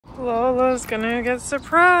Lola's gonna get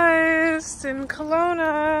surprised in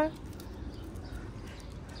Kelowna.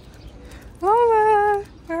 Lola,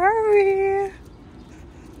 where are we?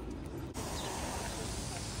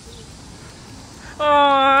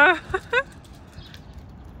 Aww.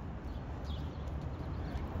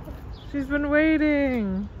 She's been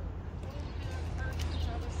waiting.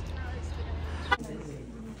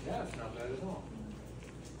 Yeah, it's not bad at all.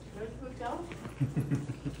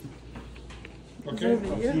 Okay, I'll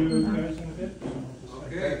see you guys in a bit.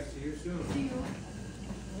 Okay, see you soon. See you.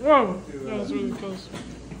 Whoa, that was really close.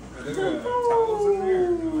 Are there towels in there?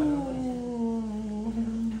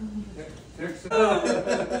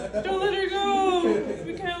 Don't let her go!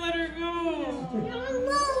 We can't let her go!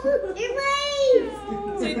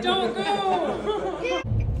 Say don't go!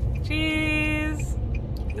 Cheese!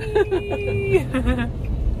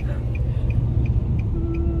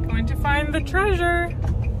 Going to find the treasure!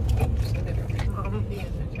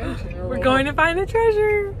 We're going to find the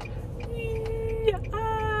treasure! Yeah.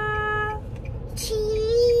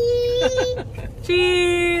 Cheese!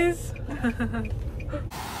 Cheese!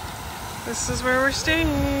 This is where we're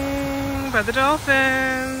staying, by the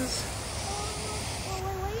dolphins.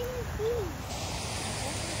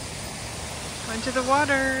 Went to the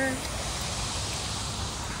water.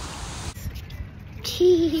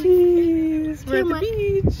 Cheese! We're at the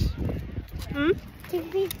beach. Hmm?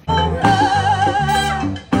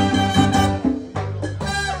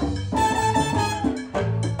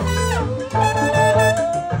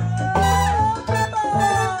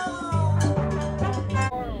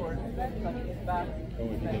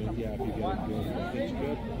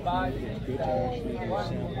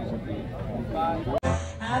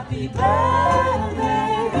 Happy birthday,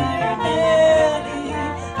 dear Nelly.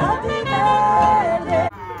 Happy birthday.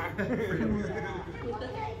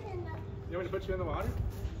 You want me to put you in the water?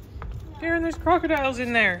 Karen, there's crocodiles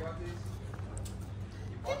in there.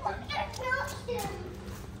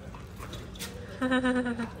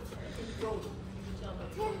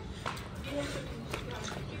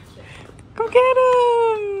 Go get him!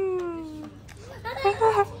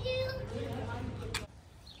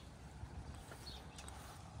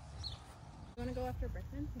 You want to go after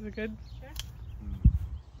Brickman? Is it good?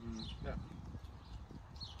 Yeah.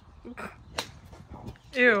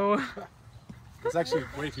 Ew. It's actually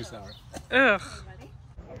way too sour. Ugh.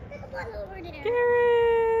 Karen!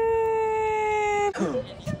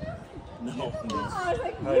 No.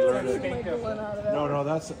 I learned it. No,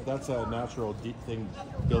 that's a natural thing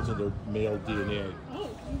built into male DNA.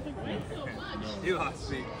 You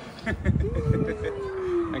lost me.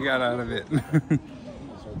 I got out of it.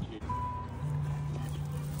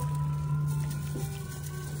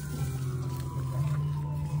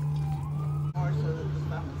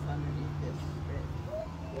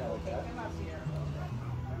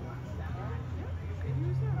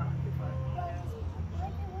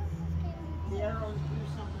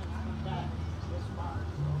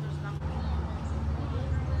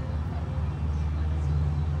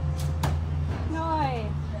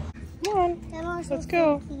 Come on, let's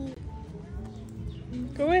go.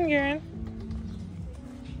 Go in, Garen.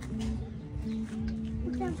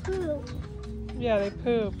 Yeah, they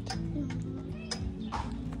pooped.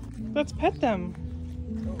 Let's pet them.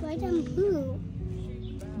 Let them poop.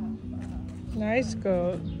 Nice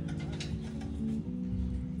goat.